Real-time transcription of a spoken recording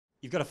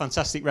You've got a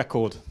fantastic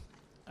record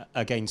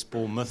against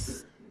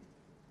Bournemouth,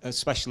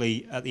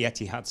 especially at the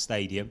Etihad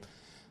Stadium.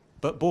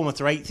 But Bournemouth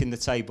are 8th in the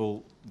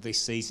table this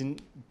season.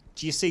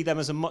 Do you see them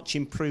as a much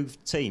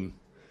improved team?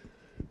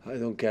 I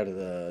don't care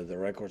the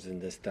records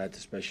and the stats,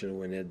 especially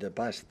when in the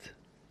past.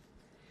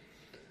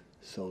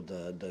 So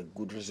the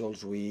good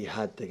results we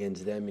had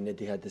against them in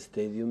Etihad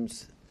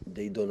stadiums,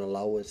 they don't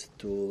allow us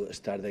to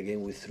start the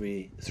game with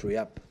three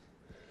up.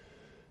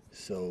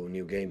 So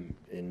new game,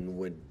 and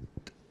what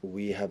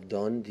we have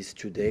done these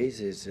 2 days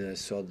is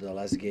saw the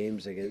last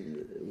games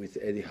again with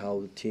Eddie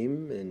Howe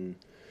team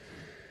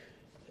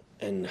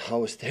and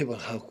how stable,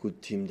 how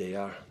good team they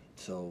are.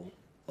 So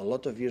a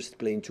lot of years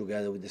playing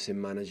together with the same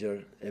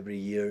manager. Every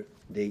year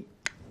they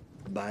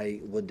buy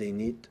what they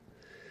need,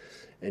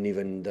 and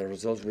even the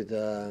results with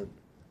the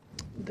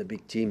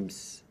big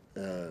teams,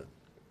 they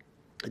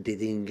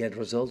didn't get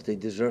results. They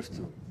deserve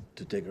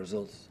to take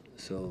results.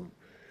 So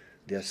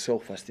they are so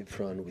fast in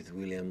front with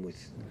Wilson,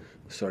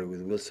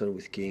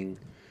 with King,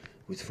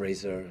 with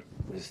Fraser,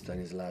 with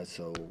Stanislas.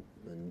 So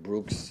and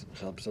Brooks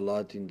helps a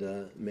lot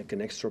in make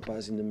an extra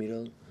pass in the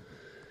middle.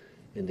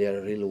 And they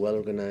are really well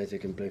organized. They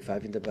can play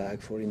 5 in the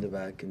back, 4 in the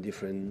back, in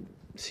different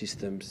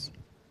systems.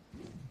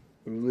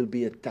 It will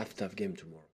be a tough game tomorrow.